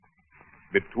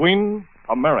Between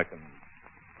Americans,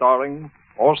 starring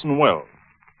Orson Welles.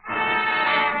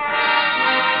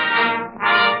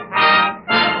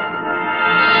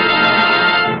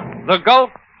 The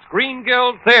Gulf Screen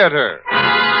Guild Theater.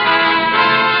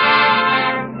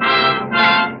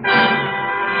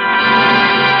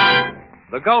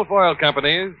 The Gulf Oil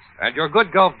Companies and your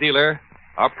good Gulf dealer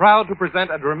are proud to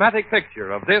present a dramatic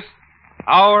picture of this,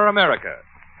 our America.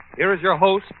 Here is your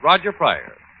host, Roger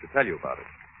Pryor, to tell you about it.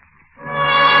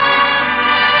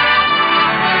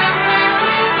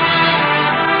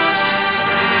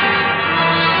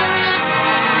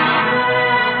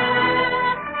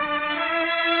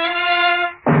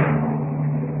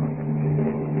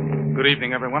 Good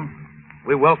evening, everyone.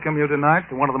 We welcome you tonight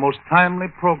to one of the most timely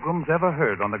programs ever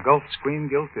heard on the Gulf Screen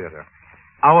Guild Theater.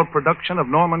 Our production of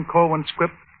Norman Corwin's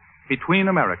script, Between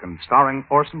Americans, starring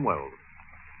Orson Welles.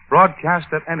 Broadcast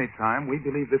at any time, we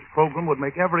believe this program would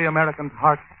make every American's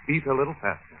heart beat a little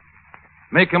faster.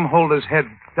 Make him hold his head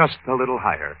just a little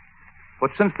higher.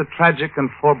 But since the tragic and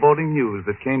foreboding news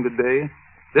that came today,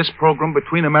 this program,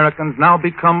 Between Americans, now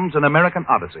becomes an American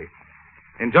odyssey.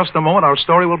 In just a moment, our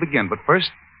story will begin. But first,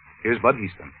 here's Bud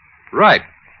Easton. Right.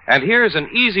 And here's an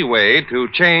easy way to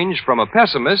change from a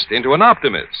pessimist into an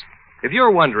optimist. If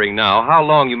you're wondering now how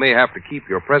long you may have to keep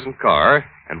your present car,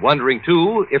 and wondering,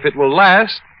 too, if it will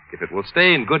last, if it will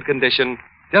stay in good condition,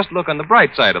 just look on the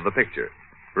bright side of the picture.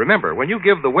 Remember, when you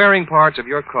give the wearing parts of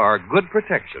your car good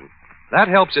protection, that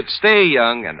helps it stay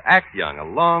young and act young a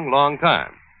long, long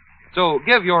time. So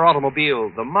give your automobile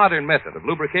the modern method of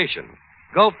lubrication,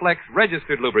 Gulflex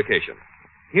registered lubrication.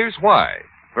 Here's why.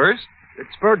 First,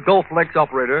 expert Gulflex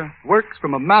operator works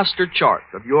from a master chart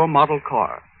of your model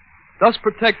car. Thus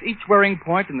protects each wearing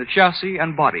point in the chassis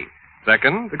and body.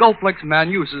 second, The Gulflex man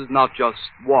uses not just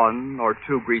 1 or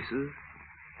 2 greases,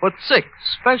 but 6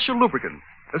 special lubricants,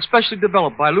 especially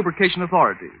developed by lubrication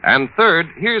authorities. and third,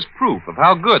 here's proof of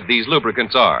how good these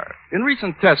lubricants are. In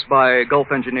recent tests by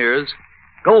Gulf engineers,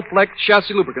 Gulflex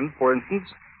chassis lubricant, for instance,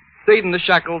 stayed in the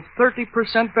shackles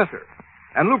 30% better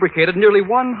and lubricated nearly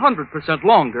 100%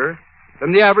 longer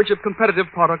than the average of competitive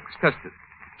products tested.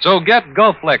 So get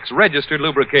Gulflex registered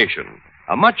lubrication,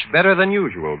 a much better than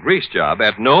usual grease job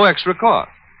at no extra cost.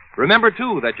 Remember,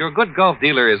 too, that your good Gulf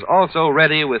dealer is also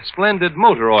ready with splendid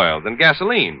motor oils and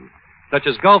gasoline, such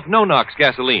as Gulf No-Nox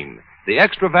gasoline, the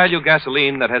extra value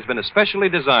gasoline that has been especially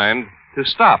designed to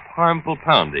stop harmful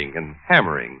pounding and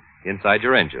hammering inside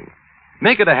your engine.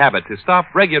 Make it a habit to stop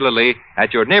regularly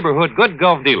at your neighborhood good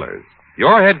Gulf dealers,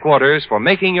 your headquarters for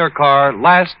making your car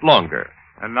last longer.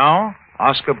 And now,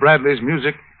 Oscar Bradley's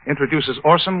music introduces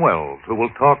Orson Welles, who will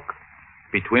talk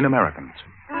Between Americans.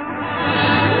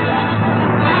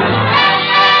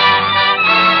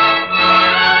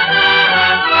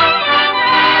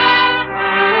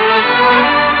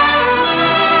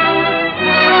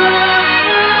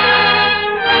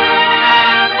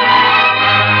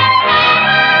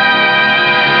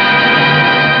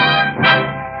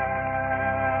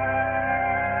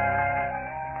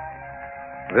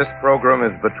 This program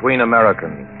is Between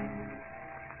Americans.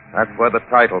 That's where the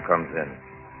title comes in.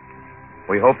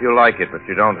 We hope you like it, but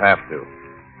you don't have to.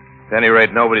 At any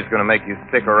rate, nobody's going to make you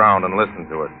stick around and listen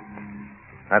to it.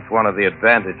 That's one of the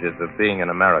advantages of being an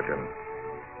American.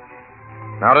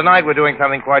 Now, tonight we're doing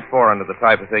something quite foreign to the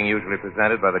type of thing usually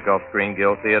presented by the Gulf Screen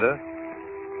Guild Theater.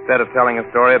 Instead of telling a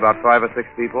story about 5 or 6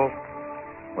 people,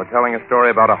 we're telling a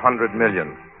story about 100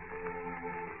 million.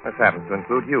 This happens to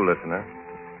include you, listener,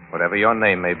 whatever your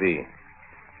name may be.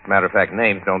 As a matter of fact,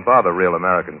 names don't bother real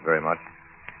Americans very much.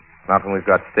 Not when we've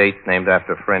got states named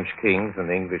after French kings and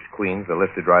English queens are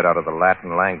lifted right out of the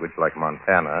Latin language like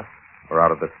Montana, or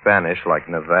out of the Spanish like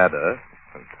Nevada,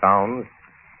 and towns.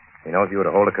 You know, if you were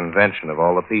to hold a convention of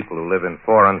all the people who live in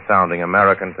foreign-sounding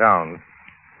American towns,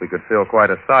 we could fill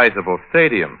quite a sizable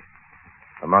stadium.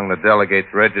 Among the delegates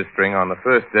registering on the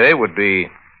first day would be...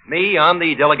 Me, I'm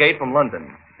the delegate from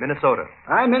London, Minnesota.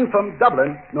 I'm in from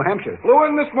Dublin, New Hampshire. Flew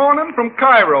in this morning from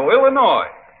Cairo, Illinois.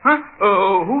 Huh?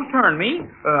 Whose turn, me?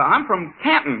 I'm from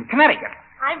Canton, Connecticut.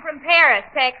 I'm from Paris,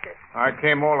 Texas. I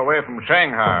came all the way from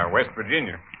Shanghai, West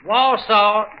Virginia.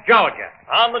 Warsaw, Georgia.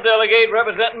 I'm the delegate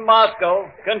representing Moscow,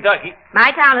 Kentucky.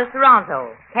 My town is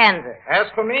Toronto, Kansas. As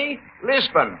for me,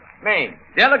 Lisbon, Maine.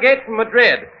 Delegate from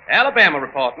Madrid, Alabama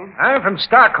reporting. I'm from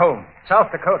Stockholm,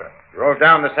 South Dakota. Drove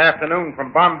down this afternoon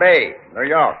from Bombay, New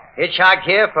York. Hitchhike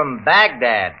here from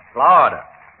Baghdad, Florida.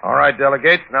 All right,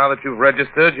 delegates, now that you've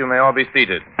registered, you may all be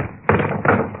seated.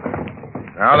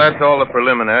 Now, that's all the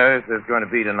preliminaries there's going to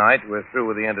be tonight. We're through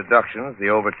with the introductions, the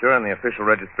overture, and the official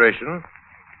registration.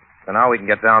 So now we can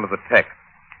get down to the text,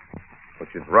 which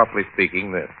is, roughly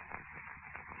speaking, this.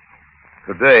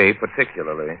 Today,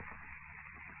 particularly,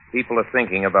 people are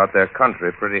thinking about their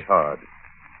country pretty hard.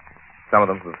 Some of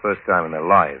them for the first time in their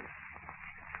lives.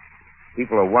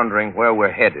 People are wondering where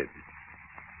we're headed.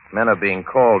 Men are being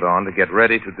called on to get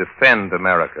ready to defend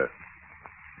America.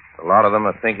 A lot of them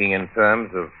are thinking in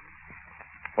terms of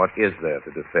what is there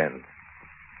to defend.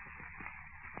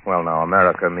 Well, now,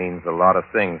 America means a lot of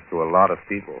things to a lot of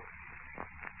people.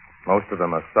 Most of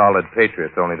them are solid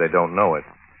patriots, only they don't know it.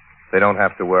 They don't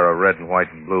have to wear a red and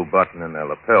white and blue button in their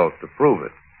lapels to prove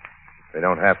it. They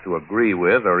don't have to agree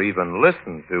with or even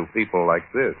listen to people like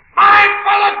this. My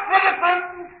fellow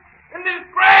citizens, in this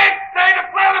great state of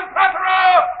Cleveland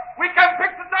plethora, we can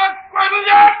fix the dog squirtle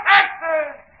your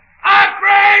taxes. Our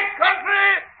great country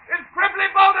is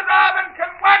cripply bolted up and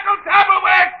can wackle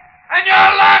tabblewick, and your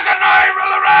Laganoi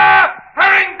Rillera,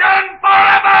 Harrington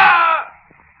forever!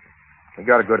 I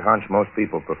got a good hunch most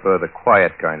people prefer the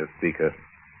quiet kind of speaker.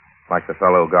 Like the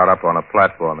fellow who got up on a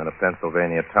platform in a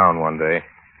Pennsylvania town one day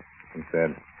and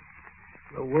said,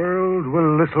 "The world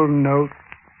will little note,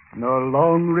 nor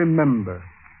long remember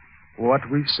what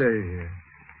we say here."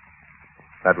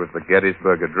 That was the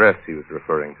Gettysburg Address he was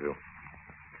referring to.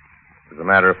 As a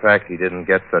matter of fact, he didn't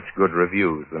get such good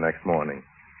reviews the next morning.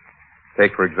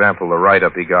 Take, for example, the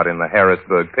write-up he got in the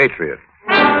Harrisburg Patriot.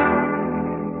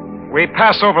 We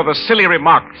pass over the silly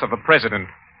remarks of the president.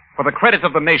 For the credit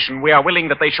of the nation, we are willing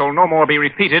that they shall no more be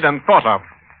repeated and thought of.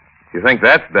 You think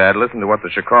that's bad? Listen to what the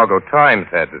Chicago Times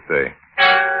had to say.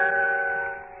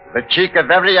 The cheek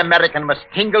of every American must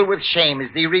tingle with shame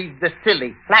as he reads the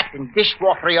silly, flat, and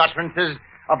dishwatery utterances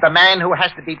of the man who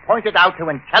has to be pointed out to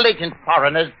intelligent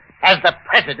foreigners as the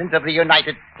President of the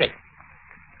United States.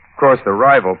 Of course, the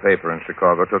rival paper in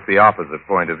Chicago took the opposite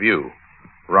point of view.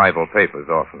 Rival papers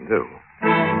often do.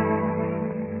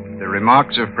 The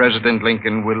remarks of President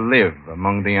Lincoln will live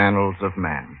among the annals of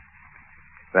man.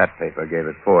 That paper gave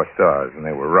it 4 stars, and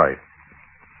they were right.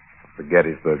 The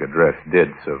Gettysburg Address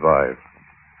did survive.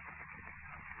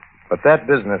 But that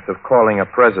business of calling a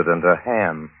president a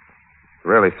ham is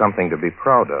really something to be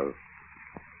proud of.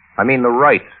 I mean, the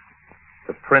right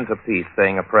to print a piece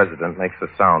saying a president makes a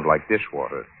sound like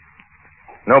dishwater.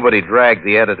 Nobody dragged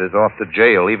the editors off to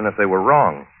jail, even if they were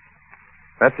wrong.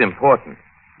 That's important.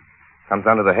 Comes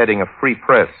under the heading of free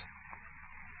press.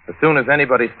 As soon as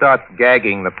anybody starts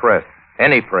gagging the press,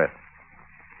 any press,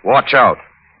 watch out.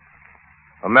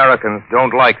 Americans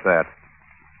don't like that.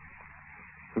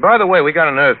 And by the way, we got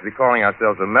a nerve to be calling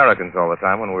ourselves Americans all the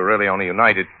time when we're really only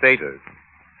United Staters.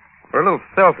 We're a little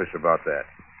selfish about that.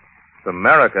 It's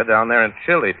America down there in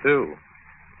Chile, too.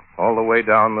 All the way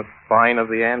down the spine of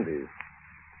the Andes.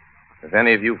 If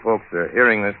any of you folks are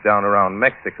hearing this down around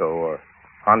Mexico or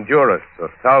Honduras or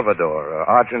Salvador or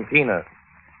Argentina,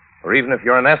 or even if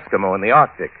you're an Eskimo in the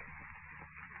Arctic,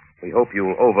 we hope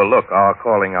you'll overlook our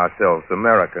calling ourselves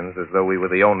Americans as though we were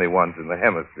the only ones in the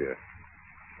hemisphere.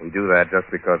 We do that just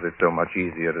because it's so much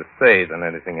easier to say than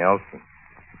anything else, and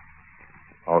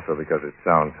also because it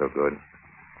sounds so good.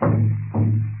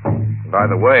 By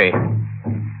the way,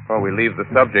 before we leave the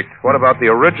subject, what about the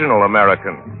original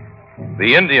Americans?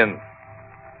 The Indians?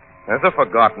 There's a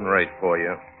forgotten race for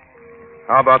you.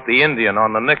 How about the Indian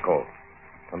on the nickel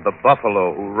and the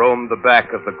buffalo who roamed the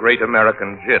back of the great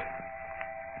American jit?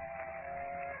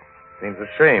 Seems a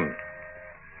shame.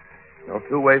 No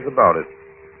 2 ways about it.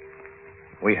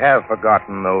 We have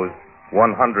forgotten those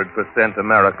 100%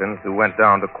 Americans who went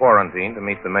down to quarantine to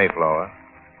meet the Mayflower.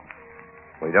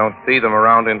 We don't see them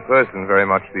around in person very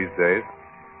much these days.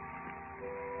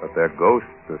 But their ghosts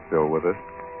are still with us.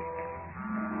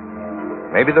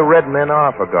 Maybe the red men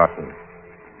are forgotten.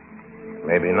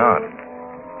 Maybe not.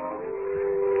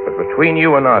 But between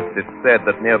you and us, it's said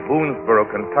that near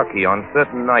Boonesboro, Kentucky, on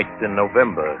certain nights in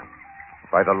November,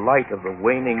 by the light of the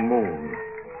waning moon,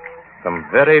 some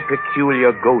very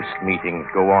peculiar ghost meetings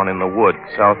go on in the woods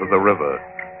south of the river.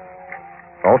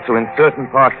 Also in certain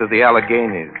parts of the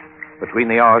Alleghenies, between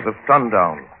the hours of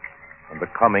sundown and the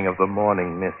coming of the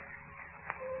morning mist.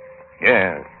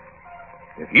 Yes.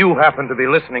 If you happen to be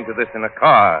listening to this in a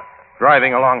car,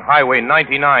 driving along Highway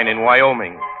 99 in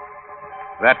Wyoming,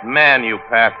 that man you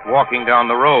passed walking down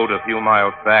the road a few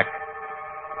miles back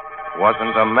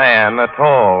wasn't a man at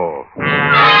all.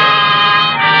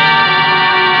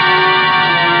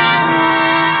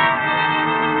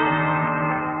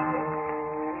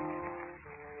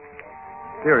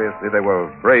 Seriously, they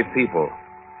were brave people.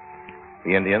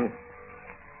 The Indians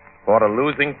fought a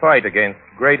losing fight against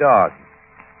great odds.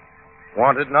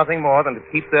 Wanted nothing more than to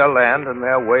keep their land and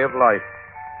their way of life.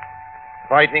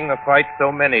 Fighting the fight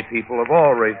so many people of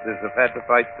all races have had to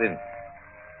fight since.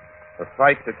 The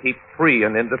fight to keep free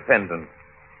and independent.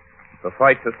 The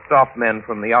fight to stop men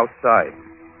from the outside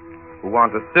who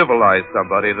want to civilize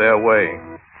somebody their way.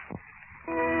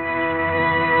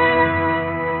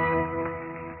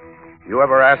 You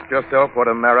ever ask yourself what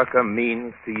America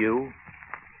means to you?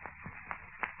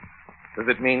 Does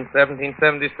it mean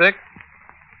 1776?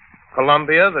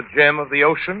 Columbia, the gem of the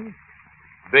ocean?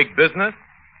 Big business?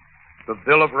 The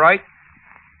Bill of Rights?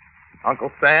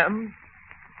 Uncle Sam?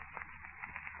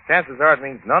 Chances are it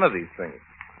means none of these things.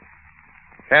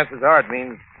 Chances are it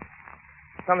means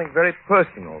something very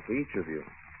personal to each of you.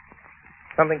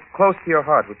 Something close to your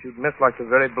heart which you'd miss like the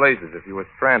very blazes if you were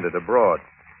stranded abroad.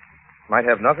 Might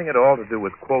have nothing at all to do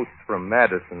with quotes from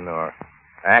Madison or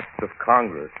acts of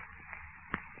Congress.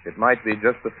 It might be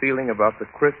just the feeling about the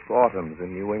crisp autumns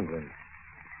in New England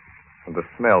and the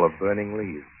smell of burning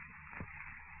leaves.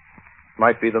 It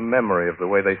might be the memory of the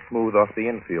way they smooth off the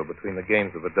infield between the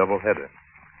games of a doubleheader.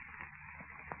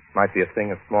 It might be a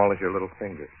thing as small as your little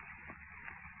finger.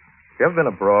 Have you ever been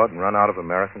abroad and run out of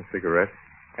American cigarettes?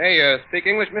 Hey, speak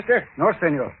English, mister? No,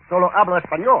 senor. Solo hablo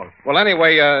español. Well,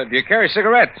 anyway, do you carry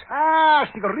cigarettes? Ah,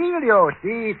 cigarrillos.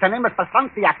 Sí, tenemos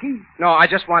bastante aquí. No, I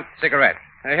just want cigarettes.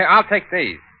 Here, I'll take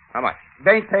these. How much?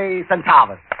 20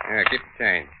 centavos. Yeah, keep the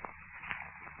change.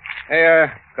 Hey,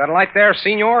 got a light there,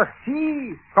 senor?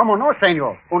 Sí, como no,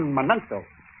 senor. Un momento.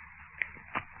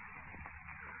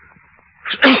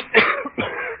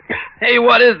 Hey,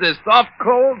 what is this? Soft,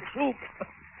 cold soup?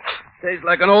 Tastes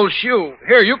like an old shoe.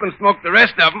 Here, you can smoke the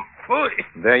rest of them.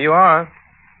 There you are.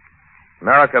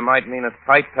 America might mean a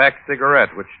tight-packed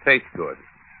cigarette, which tastes good.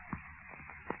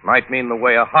 Might mean the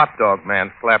way a hot dog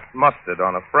man slaps mustard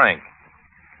on a Frank.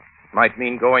 Might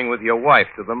mean going with your wife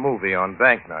to the movie on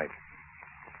bank night.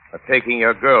 Or taking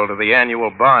your girl to the annual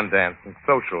barn dance and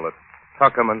social at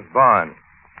Tuckerman's Barn.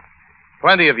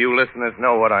 Plenty of you listeners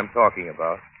know what I'm talking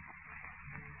about.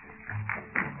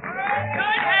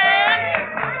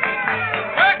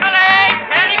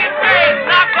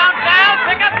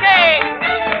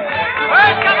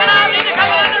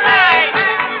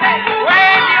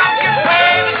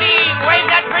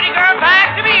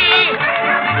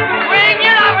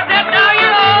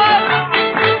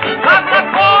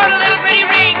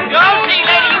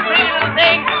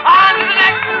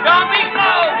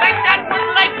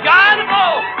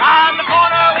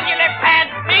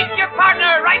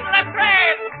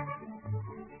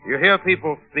 You hear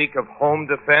people speak of home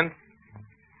defense?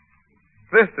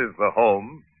 This is the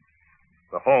home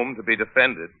to be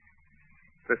defended.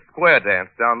 The square dance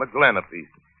down the Glen a piece.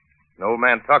 In old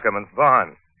man Tuckerman's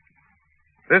barn.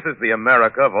 This is the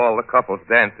America of all the couples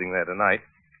dancing there tonight.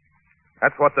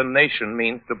 That's what the nation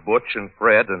means to Butch and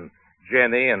Fred and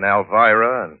Jenny and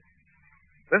Elvira. And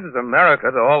this is America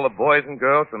to all the boys and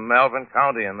girls from Malvern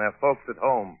County and their folks at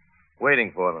home,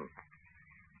 waiting for them.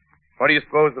 What do you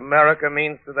suppose America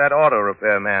means to that auto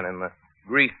repair man in the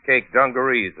grease-cake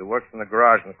dungarees who works in the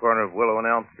garage in the corner of Willow and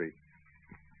Elm Street?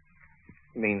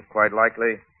 It means, quite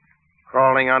likely,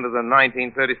 crawling under the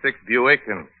 1936 Buick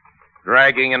and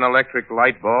dragging an electric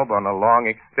light bulb on a long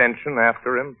extension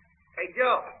after him. Hey,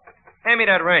 Joe, hand me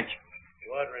that wrench.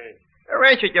 What wrench? The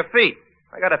wrench at your feet.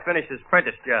 I got to finish this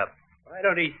apprentice job. Why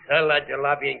don't he sell that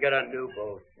jalopy and get a new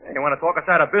boat? Hey, you want to talk us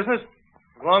out of business?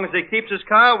 As long as he keeps his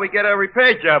car, we get a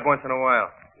repair job once in a while.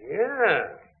 Yeah,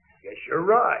 guess you're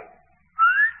right.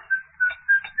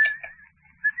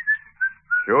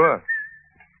 Sure.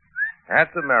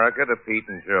 That's America to Pete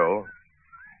and Joe.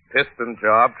 Piston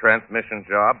job, transmission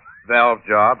job, valve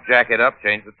job, jack it up,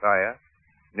 change the tire.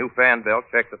 New fan belt,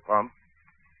 check the pump.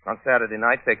 On Saturday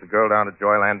night, take the girl down to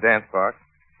Joyland Dance Park.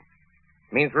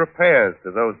 Means repairs to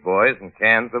those boys and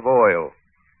cans of oil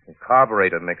and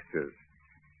carburetor mixtures.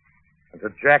 And to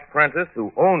Jack Prentice,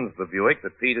 who owns the Buick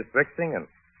that Pete is fixing and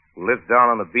who lives down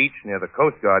on the beach near the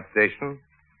Coast Guard station,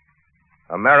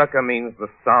 America means the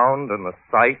sound and the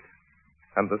sight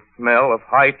and the smell of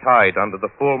high tide under the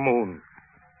full moon,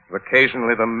 with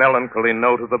occasionally the melancholy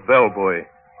note of the bellboy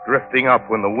drifting up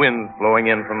when the wind's blowing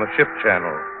in from the ship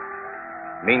channel.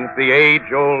 Means the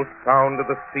age-old sound of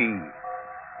the sea.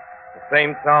 The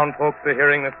same sound folks are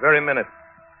hearing this very minute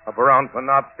up around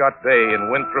Penobscot Bay and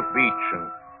Winthrop Beach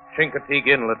and Chincoteague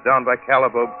Inlet down by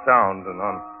Calabogue Sound and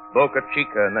on Boca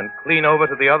Chica and then clean over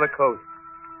to the other coast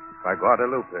by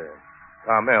Guadalupe,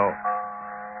 Carmel.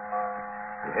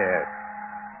 Yes.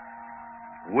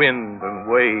 Wind and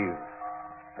wave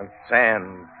and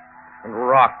sand and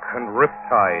rock and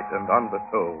riptide and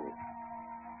undertow.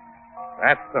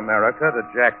 That's America to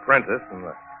Jack Prentice and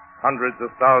the hundreds of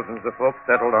thousands of folks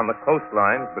settled on the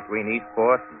coastlines between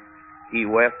Eastport and Key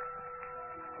West,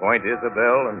 Point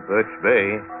Isabel and Birch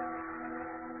Bay.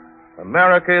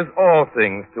 America is all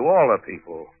things to all the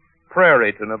people,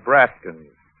 prairie to Nebraskans,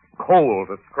 coal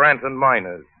to Scranton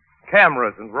miners,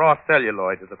 cameras and raw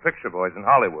celluloid to the picture boys in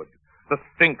Hollywood, the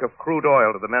stink of crude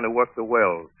oil to the men who work the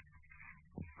wells,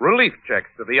 relief checks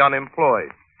to the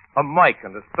unemployed, a mic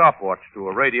and a stopwatch to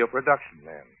a radio production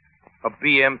man, a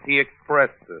BMT Express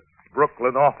to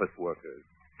Brooklyn office workers.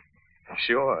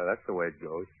 Sure, that's the way it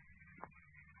goes.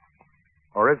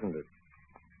 Or isn't it?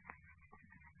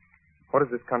 What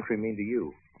does this country mean to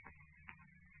you?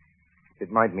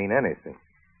 It might mean anything.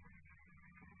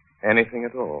 Anything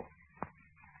at all.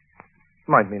 It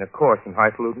might mean a course in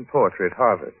highfalutin poetry at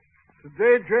Harvard.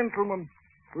 Today, gentlemen,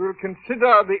 we will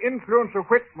consider the influence of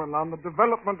Whitman on the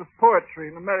development of poetry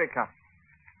in America.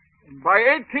 By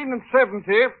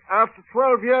 1870, after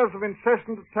 12 years of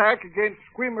incessant attack against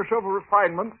squeamish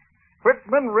over-refinement,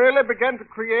 Whitman really began to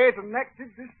create an active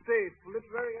distaste for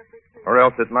literary ethics. Or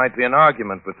else it might be an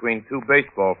argument between two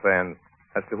baseball fans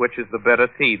as to which is the better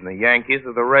team, the Yankees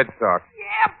or the Red Sox.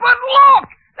 Yeah, but look!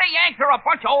 The Yanks are a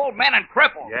bunch of old men and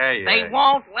cripples. Yeah. They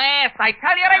won't last. I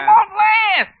tell you, they won't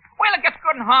last. Wait till it gets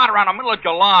good and hot around the middle of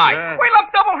July. Yeah. Wait till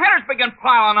doubleheaders begin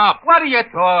piling up. What are you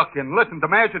talking? Listen,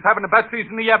 DeMash is having the best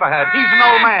season he ever had. He's an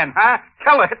old man, huh?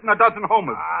 Keller hitting a dozen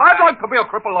homers. I'd like to be a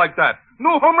cripple like that.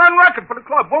 New home run record for the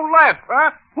club. Won't last,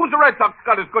 huh? Who's the Red Sox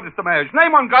got as good as DeMash?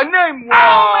 Name one guy. Name one.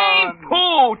 Only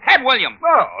two. Ted Williams.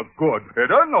 Oh, good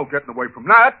hitter. No getting away from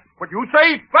that. What you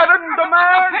say? Better than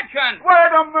DeMash? Pitching.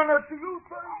 Wait a minute. Do you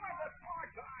say?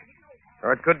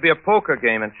 Or it could be a poker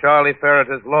game in Charlie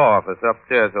Ferreter's law office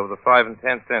upstairs over the 5 and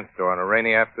 10 cent store on a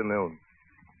rainy afternoon.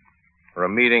 Or a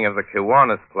meeting of the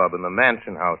Kiwanis Club in the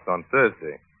Mansion House on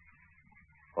Thursday.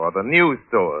 Or the news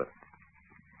store.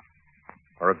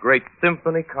 Or a great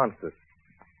symphony concert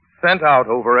sent out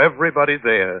over everybody's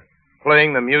air,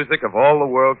 playing the music of all the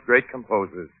world's great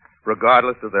composers,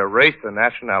 regardless of their race or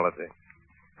nationality.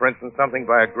 For instance, something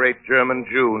by a great German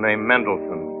Jew named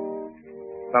Mendelssohn.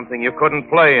 Something you couldn't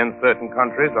play in certain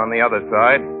countries on the other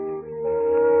side.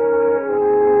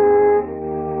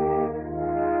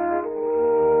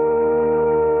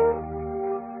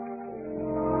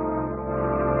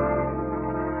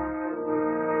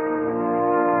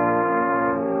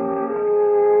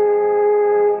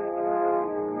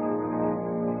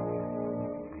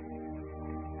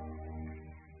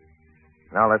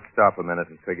 Now let's stop a minute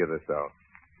and figure this out.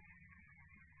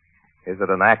 Is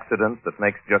it an accident that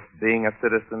makes just being a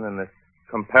citizen in this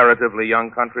comparatively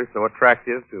young country so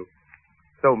attractive to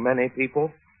so many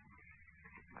people?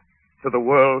 To the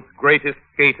world's greatest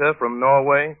skater from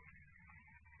Norway?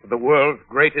 To the world's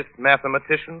greatest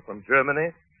mathematician from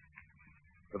Germany?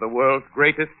 To the world's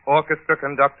greatest orchestra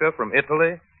conductor from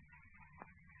Italy?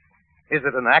 Is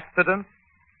it an accident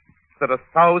that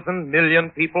 1,000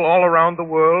 million people all around the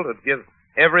world would give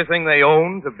everything they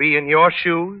own to be in your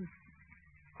shoes?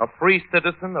 A free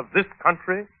citizen of this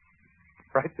country,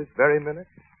 right this very minute?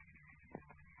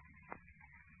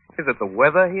 Is it the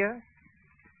weather here?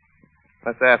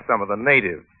 Let's ask some of the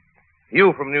natives.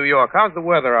 You from New York, how's the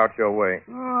weather out your way?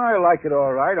 Oh, I like it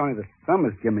all right, only the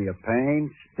summers give me a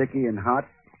pain, sticky and hot.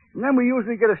 And then we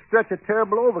usually get a stretch of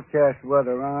terrible overcast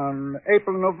weather around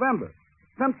April and November.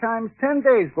 Sometimes 10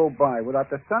 days go by without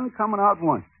the sun coming out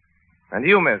once. And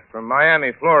you, miss, from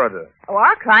Miami, Florida. Oh,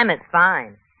 our climate's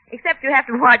fine. Except you have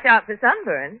to watch out for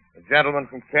sunburn. A gentleman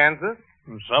from Kansas?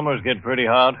 Summers get pretty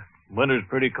hot. Winter's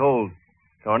pretty cold.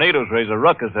 Tornadoes raise a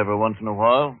ruckus every once in a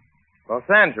while. Los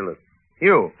Angeles.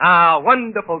 You? Ah,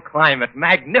 wonderful climate.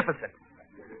 Magnificent.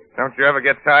 Don't you ever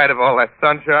get tired of all that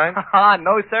sunshine? Ah,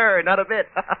 no, sir. Not a bit.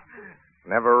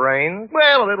 Never rains?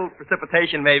 Well, a little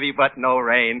precipitation maybe, but no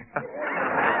rain.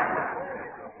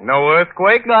 No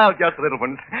earthquake? No, just little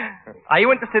ones. Are you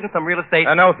interested in some real estate?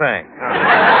 No, thanks.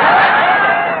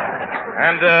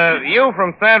 And you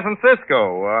from San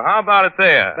Francisco, how about it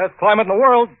there? Best climate in the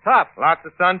world. Top. Lots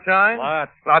of sunshine?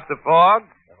 Lots. Lots of fog?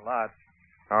 Lots.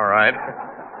 All right.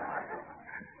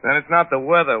 Then it's not the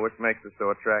weather which makes it so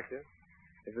attractive.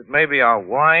 Is it maybe our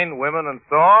wine, women, and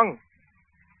song?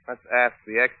 Let's ask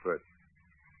the experts.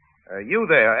 You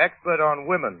there, expert on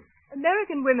women.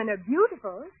 American women are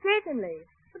beautiful, certainly.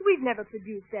 But we've never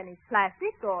produced any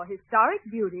classic or historic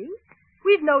beauty.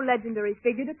 We've no legendary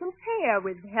figure to compare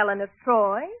with Helen of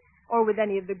Troy, or with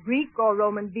any of the Greek or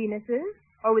Roman Venuses,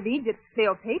 or with Egypt's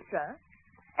Cleopatra.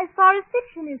 As far as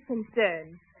fiction is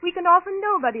concerned, we can offer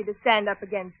nobody to stand up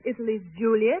against Italy's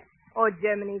Juliet, or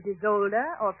Germany's Isolde,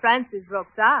 or France's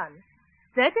Roxane.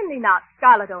 Certainly not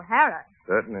Scarlett O'Hara.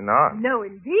 Certainly not. No,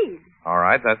 indeed. All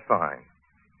right, that's fine.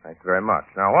 Thanks very much.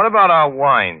 Now, what about our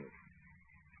wines?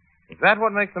 Is that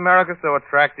what makes America so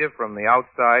attractive from the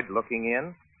outside looking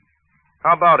in?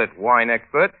 How about it, wine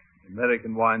expert?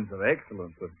 American wines are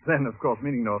excellent, but then, of course,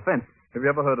 meaning no offense, have you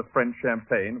ever heard of French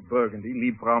champagne, Burgundy,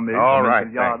 Librame? All right,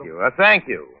 thank you. Thank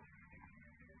you.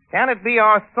 Can it be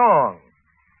our song?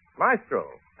 Maestro.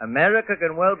 America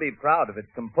can well be proud of its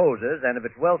composers and of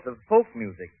its wealth of folk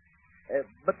music.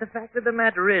 But the fact of the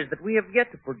matter is that we have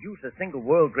yet to produce a single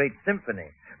world-great symphony,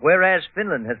 whereas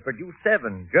Finland has produced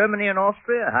 7, Germany and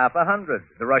Austria half 100,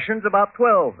 the Russians about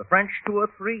 12, the French 2 or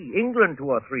 3, England 2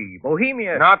 or 3,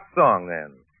 Bohemia... Not song,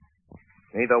 then.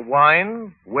 Neither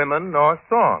wine, women, nor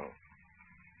song.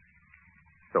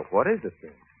 So what is it,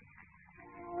 then?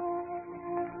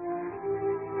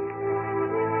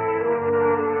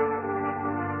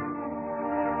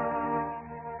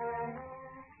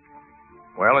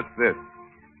 Well, it's this.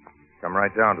 Come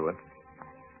right down to it.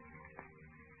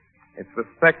 It's the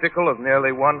spectacle of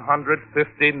nearly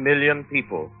 150 million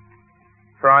people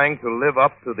trying to live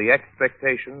up to the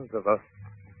expectations of a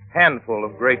handful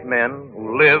of great men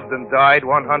who lived and died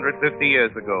 150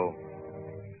 years ago.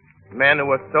 Men who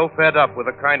were so fed up with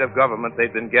the kind of government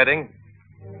they'd been getting,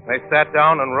 they sat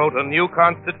down and wrote a new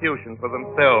constitution for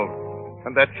themselves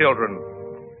and their children.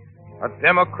 A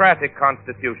democratic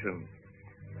constitution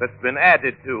that's been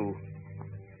added to,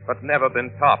 but never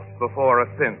been topped before or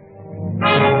since.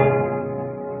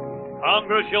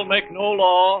 Congress shall make no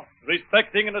law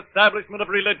respecting an establishment of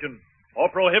religion, or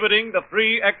prohibiting the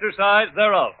free exercise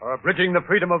thereof, or abridging the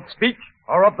freedom of speech,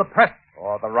 or of the press,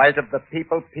 or the right of the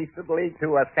people peaceably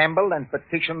to assemble and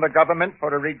petition the government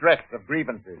for a redress of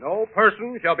grievances. No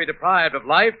person shall be deprived of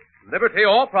life, liberty,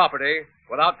 or property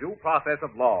without due process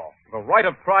of law. The right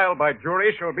of trial by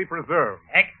jury shall be preserved.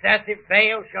 Excessive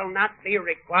bail shall not be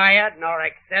required, nor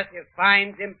excessive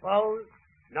fines imposed,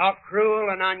 nor cruel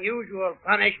and unusual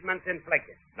punishments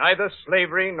inflicted. Neither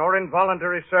slavery nor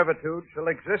involuntary servitude shall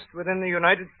exist within the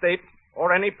United States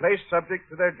or any place subject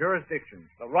to their jurisdiction.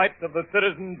 The right of the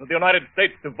citizens of the United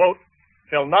States to vote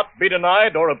shall not be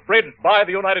denied or abridged by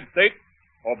the United States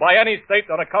or by any state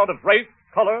on account of race,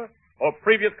 color, or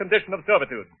previous condition of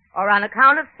servitude. Or on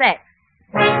account of sex.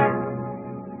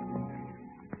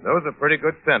 Those are pretty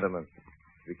good sentiments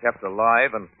to be kept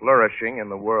alive and flourishing in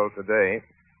the world today.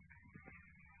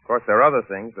 Of course, there are other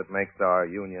things that makes our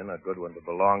union a good one to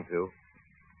belong to.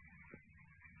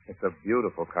 It's a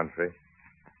beautiful country,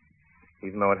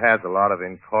 even though it has a lot of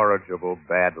incorrigible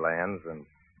badlands and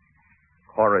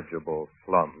corrigible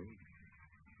slums.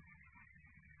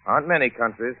 Aren't many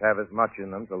countries have as much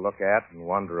in them to look at and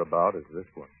wonder about as this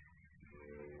one.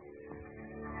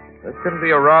 This can be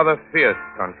a rather fierce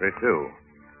country, too.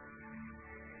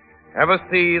 Ever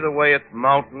see the way its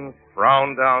mountains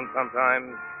frown down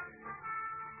sometimes?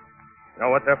 Know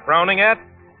what they're frowning at?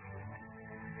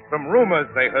 Some rumors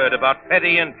they heard about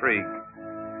petty intrigue,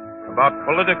 about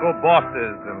political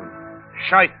bosses and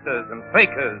shysters and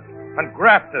fakers and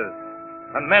grafters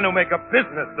and men who make a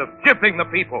business of gypping the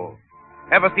people.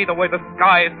 Ever see the way the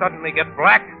sky suddenly gets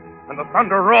black and the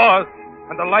thunder roars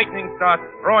and the lightning starts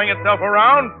throwing itself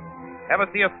around? Ever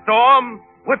see a storm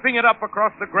whipping it up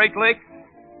across the Great Lakes?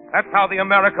 That's how the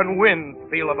American winds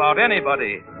feel about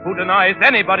anybody who denies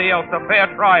anybody else a fair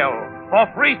trial,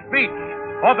 or free speech,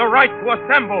 or the right to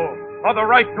assemble, or the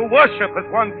right to worship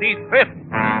as one sees fit.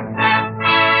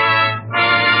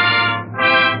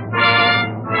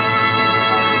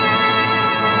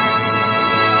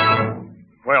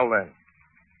 Well, then,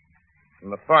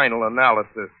 in the final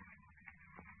analysis,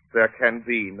 there can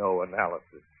be no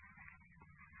analysis.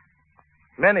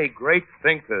 Many great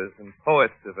thinkers and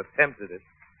poets have attempted it,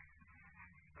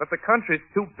 but the country's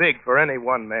too big for any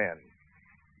one man.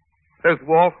 There's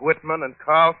Walt Whitman and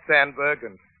Carl Sandburg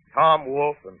and Tom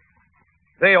Wolfe, and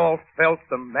they all felt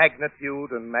the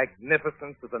magnitude and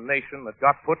magnificence of the nation that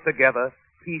got put together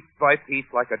piece by piece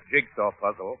like a jigsaw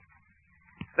puzzle.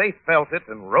 They felt it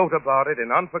and wrote about it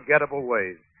in unforgettable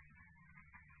ways.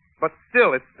 But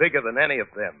still, it's bigger than any of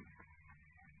them,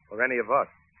 or any of us.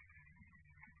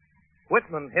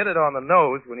 Whitman hit it on the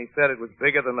nose when he said it was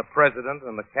bigger than the president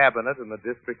and the cabinet and the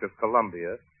District of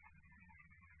Columbia.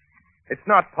 It's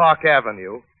not Park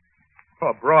Avenue,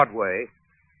 or Broadway,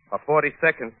 or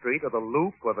 42nd Street, or the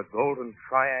Loop, or the Golden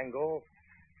Triangle.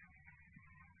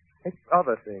 It's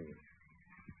other things.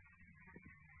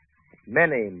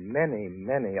 Many, many,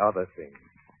 many other things.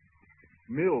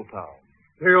 Milltown.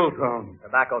 Hilltown.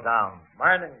 Tobacco Town.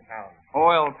 Mining Town.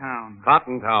 Oil Town.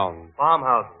 Cotton Town.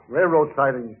 Farmhouses. Railroad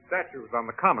sidings. Statues on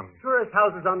the common. Tourist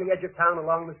houses on the edge of town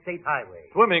along the state highway.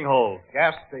 Swimming holes.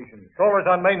 Gas stations. Stores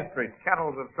on Main Street.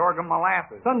 Kettles of sorghum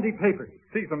molasses. Sunday papers.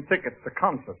 Season tickets to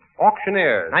concerts.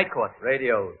 Auctioneers. Night courts.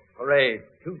 Radios. Parades.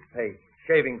 Toothpaste.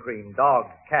 Shaving cream. Dogs.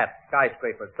 Cats.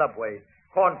 Skyscrapers. Subways.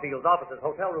 Cornfields, offices,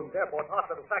 hotel rooms, airports,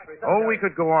 hospitals, factories. Oh, we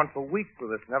could go on for weeks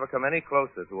with this, never come any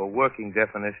closer to a working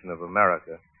definition of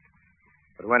America,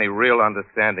 or to any real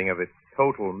understanding of its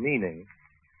total meaning.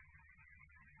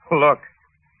 Look,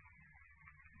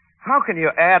 how can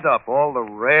you add up all the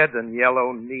red and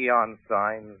yellow neon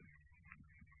signs,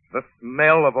 the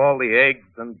smell of all the eggs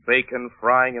and bacon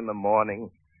frying in the morning,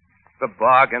 the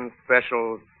bargain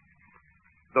specials,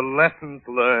 the lessons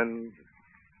learned,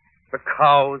 the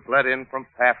cows let in from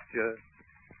pasture,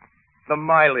 the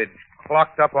mileage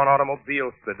clocked up on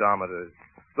automobile speedometers,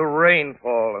 the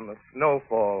rainfall and the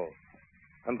snowfall,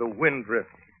 and the wind drift?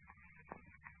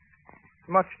 It's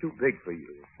much too big for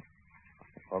you,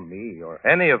 or me, or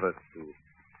any of us who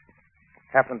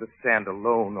happen to stand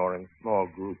alone or in small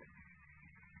groups.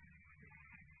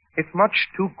 It's much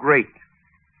too great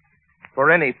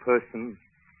for any person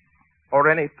or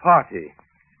any party.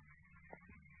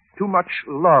 Too much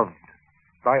loved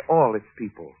by all its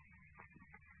people.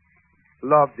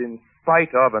 Loved in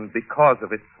spite of and because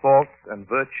of its faults and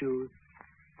virtues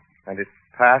and its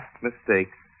past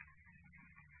mistakes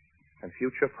and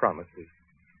future promises.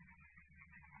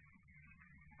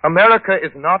 America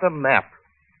is not a map,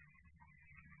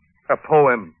 a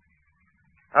poem,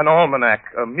 an almanac,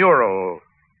 a mural,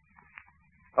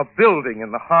 a building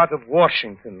in the heart of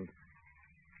Washington.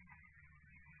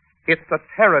 It's a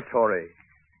territory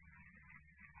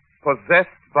possessed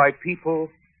by people,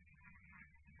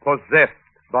 possessed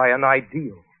by an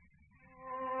ideal.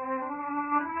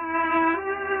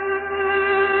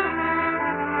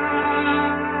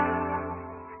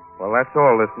 Well, that's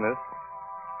all, listeners.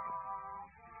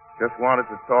 Just wanted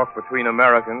to talk between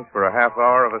Americans for a half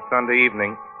hour of a Sunday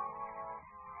evening.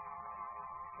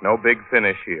 No big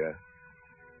finish here.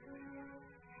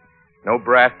 No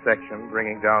brass section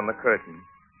bringing down the curtain.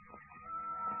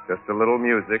 Just a little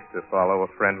music to follow a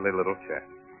friendly little chat.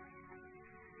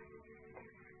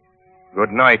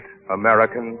 Good night,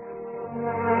 Americans.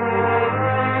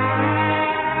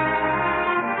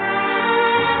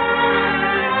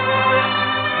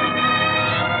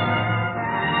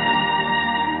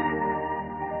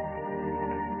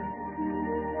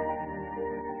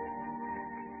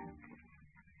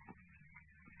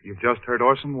 You've just heard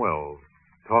Orson Welles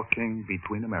talking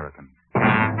between Americans.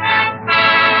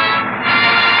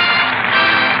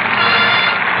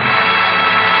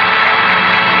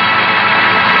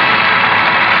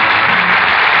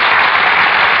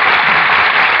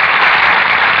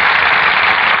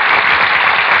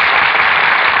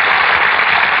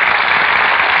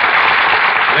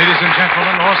 Ladies and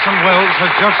gentlemen, Orson Welles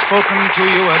has just spoken to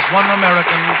you as one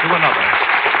American to another.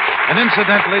 And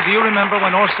incidentally, do you remember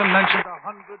when Orson mentioned the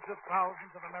hundreds of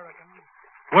thousands of Americans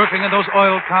working in those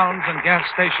oil towns and gas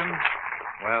stations?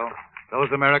 Well, those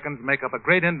Americans make up a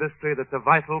great industry that's a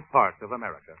vital part of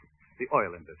America, the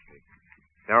oil industry.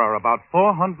 There are about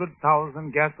 400,000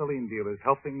 gasoline dealers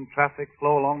helping traffic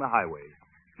flow along the highways,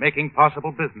 making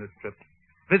possible business trips,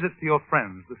 visits to your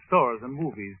friends, the stores and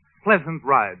movies, pleasant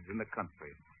rides in the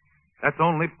country. That's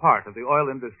only part of the oil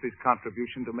industry's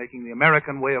contribution to making the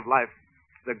American way of life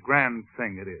the grand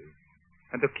thing it is.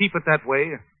 And to keep it that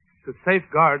way, to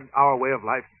safeguard our way of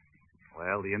life,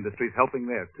 well, the industry's helping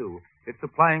there, too. It's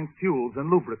supplying fuels and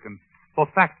lubricants for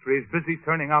factories busy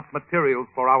turning out materials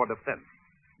for our defense.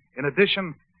 In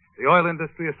addition, the oil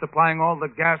industry is supplying all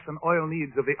the gas and oil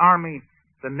needs of the Army,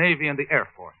 the Navy, and the Air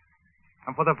Force.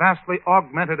 And for the vastly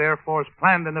augmented Air Force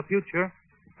planned in the future,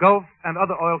 Gulf and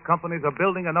other oil companies are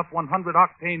building enough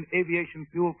 100-octane aviation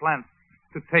fuel plants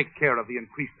to take care of the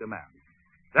increased demand.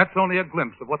 That's only a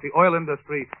glimpse of what the oil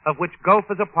industry, of which Gulf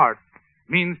is a part,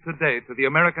 means today to the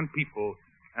American people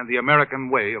and the American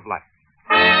way of life.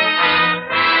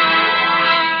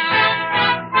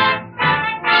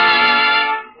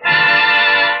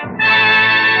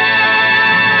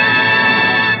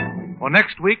 Well,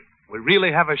 next week, we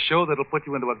really have a show that'll put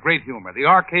you into a great humor. The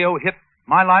RKO hit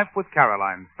My Life with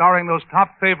Caroline, starring those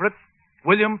top favorites,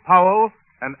 William Powell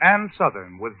and Ann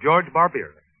Sothern, with George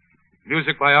Barbier.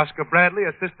 Music by Oscar Bradley,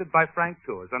 assisted by Frank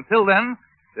Tours. Until then,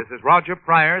 this is Roger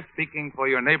Pryor speaking for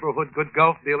your neighborhood good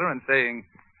Gulf dealer and saying,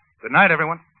 good night,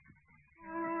 everyone.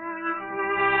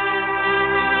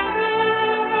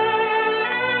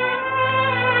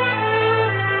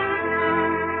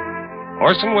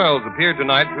 Orson Welles appeared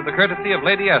tonight through the courtesy of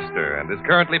Lady Esther and is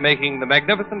currently making the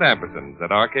magnificent Ambersons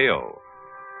at RKO.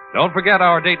 Don't forget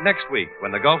our date next week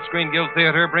when the Gulf Screen Guild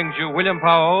Theater brings you William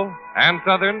Powell, Ann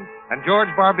Sothern, and George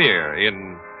Barbier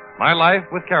in My Life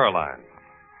with Caroline.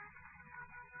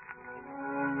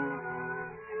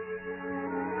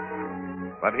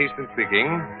 Bud Easton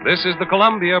speaking. This is the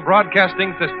Columbia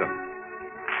Broadcasting System.